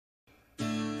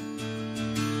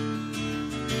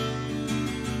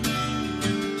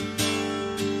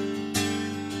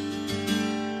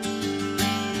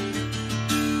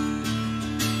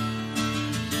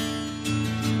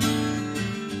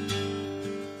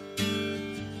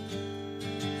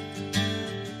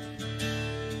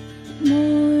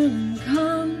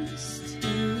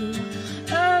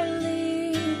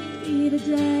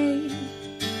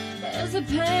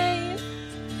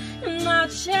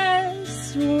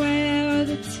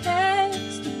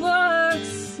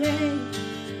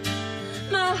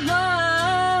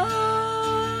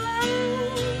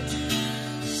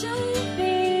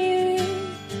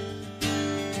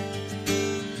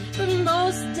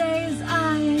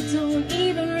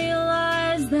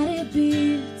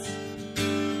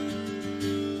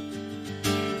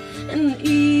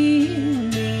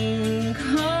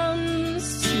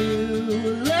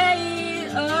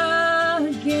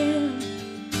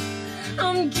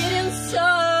getting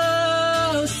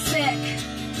so sick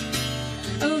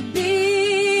of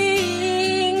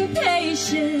being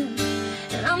patient,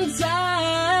 and I'm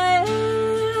tired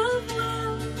of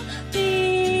well-behaved.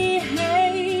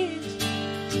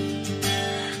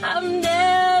 I've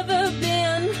never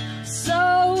been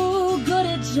so good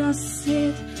at just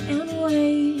sit and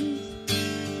wait.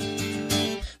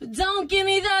 But don't give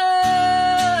me those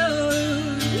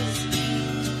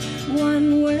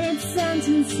one-word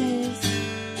sentences.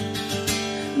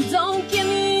 Don't give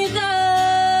me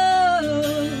those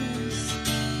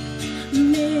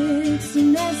mixed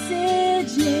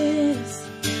messages.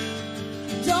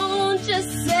 Don't just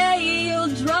say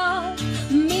you'll drop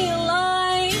me a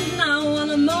line. I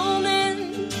want a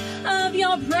moment of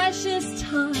your precious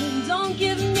time. Don't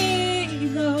give me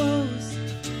those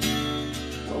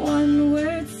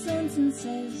one-word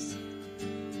sentences.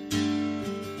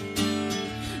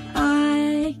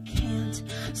 I can't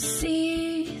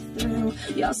see through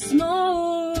your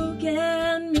smoke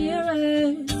and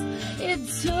mirrors. It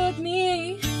took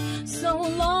me so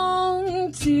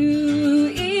long to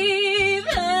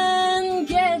even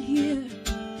get here.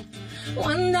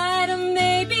 One night or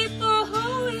maybe for a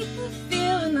whole week, the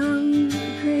feeling I'm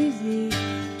crazy.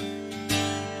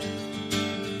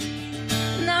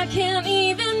 And I can't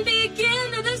even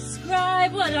begin to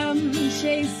describe what I'm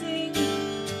chasing.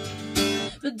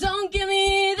 But don't give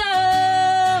me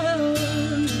those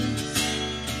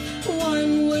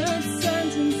one-word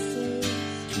sentences.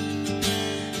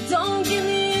 Don't give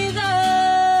me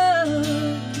those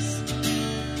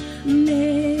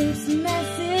mixed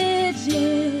messages.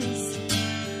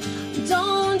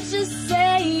 Don't just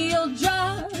say you'll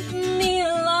drop me a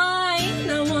line.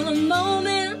 I want a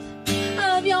moment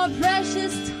of your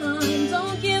precious time.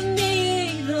 Don't give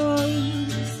me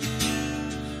those.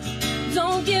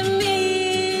 Don't give me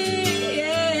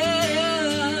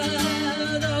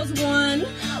those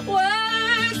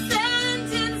one-word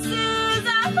sentences.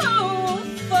 I hope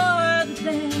for the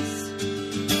best.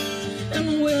 And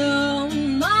will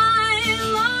my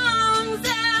lungs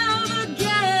ever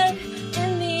get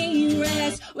any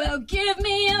rest? Well, give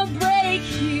me a break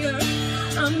here.